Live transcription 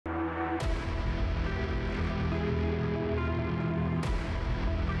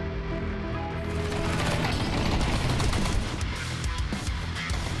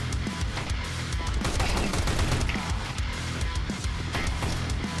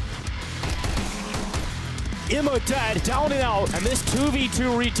Immo dead, down and out, and this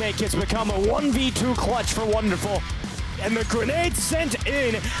 2v2 retake has become a 1v2 clutch for Wonderful. And the grenade sent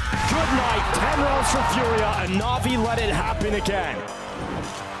in. Good night, 10 rounds for Furia, and Na'Vi let it happen again.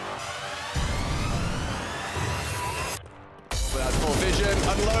 That's full vision,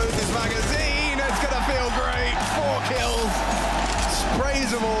 unloads his magazine, it's gonna feel great. 4 kills,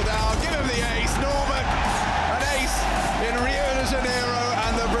 sprays them all down, give him the ace, Norman, an ace in Rio de Janeiro,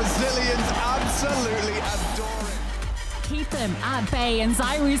 and the Brazilians absolutely adore it. Keep them at bay, and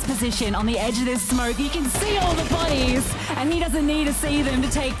ZYWOO's position on the edge of this smoke. You can see all the bodies, and he doesn't need to see them to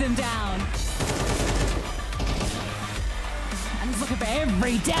take them down. And he's looking for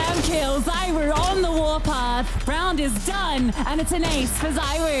every damn kill. ZYWOO on the warpath. Round is done, and it's an ace for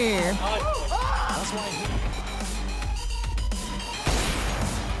ZYWOO. That's why.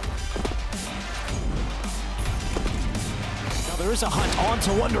 There is a hunt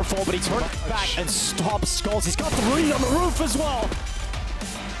onto Wonderful, but he turns back and stops SKULLZ. He's got the read on the roof as well.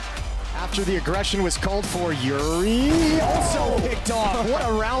 After the aggression was called for, Yuri also picked off. What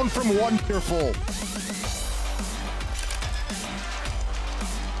a round from Wonderful.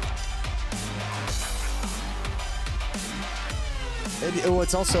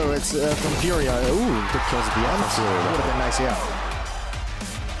 It's also from Furia. Ooh, good kills at the end. Would have been nice, yeah.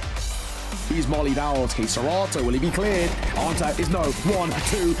 He's mollied out. KSCERATO, will he be cleared? Arnta is no. 1,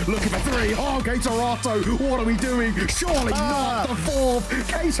 2, looking for 3. Oh, KSCERATO, what are we doing? Surely not the 4th.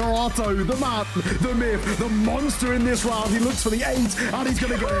 KSCERATO, the man, the myth, the monster in this round. He looks for the 8, and he's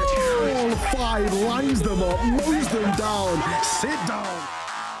going to get it. All 5, lines them up, mows them down. Sit down.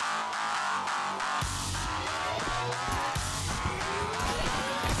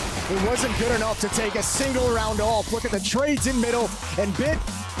 It wasn't good enough to take a single round off. Look at the trades in middle, and Bit,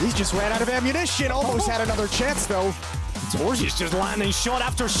 he just ran out of ammunition. Almost had another chance, though. TORZSI's just landing shot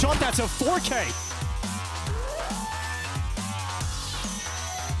after shot. That's a 4K.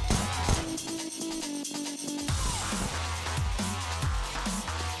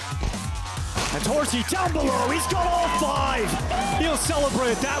 And TORZSI down below. He's got all 5. He'll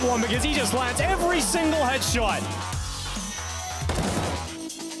celebrate that one because he just lands every single headshot.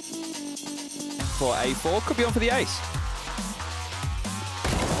 For A4, could be on for the ace.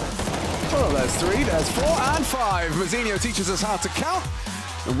 Well, there's 3, there's 4, and 5. MEZINHO teaches us how to count,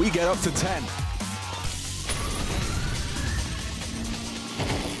 and we get up to 10.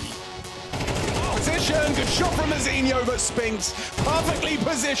 Position, good shot from MEZINHO, but SPINX perfectly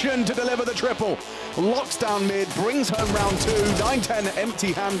positioned to deliver the triple. Locks down mid, brings home round 2, 9-10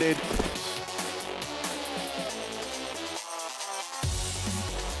 empty-handed.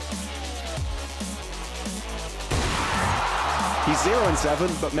 He's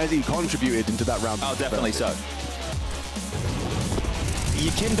 0-7, but MEZII contributed into that round. Oh, definitely so.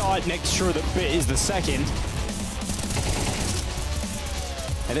 YEKINDAR makes sure that Bit is the second.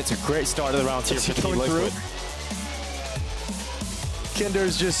 And it's a great start of the round here for Team Liquid.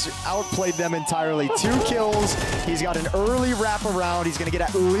 Kinder's just outplayed them entirely. 2 kills. He's got an early wraparound. He's going to get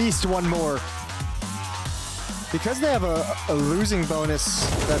at least 1 more. Because they have a losing bonus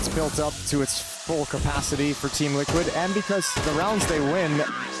that's built up to its full capacity for Team Liquid, and because the rounds they win,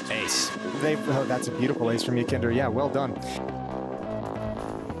 ace. Oh, that's a beautiful ace from YEKINDAR. Yeah, well done.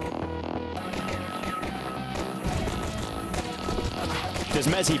 Does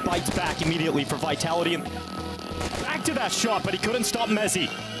MEZII bites back immediately for Vitality, and back to that shot, but he couldn't stop MEZII.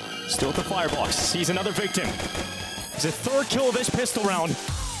 Still at the firebox, sees another victim. It's a 3rd kill of this pistol round.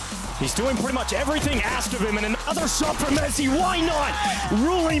 He's doing pretty much everything asked of him, and another shot for MEZII. Why not?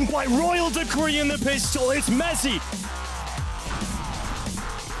 Ruling by royal decree in the pistol. It's MEZII.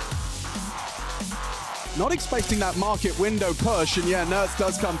 Not expecting that market window push, and yeah, NERTZ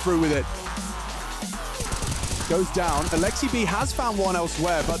does come through with it. Goes down. AlexiB has found one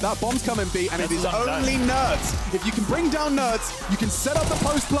elsewhere, but that bomb's coming B, and it is only NERTZ. If you can bring down NERTZ, you can set up the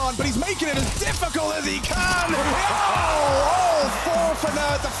post plant, but he's making it as difficult as he can. Oh, all 4 for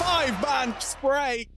NERTZ, a 5-man spray.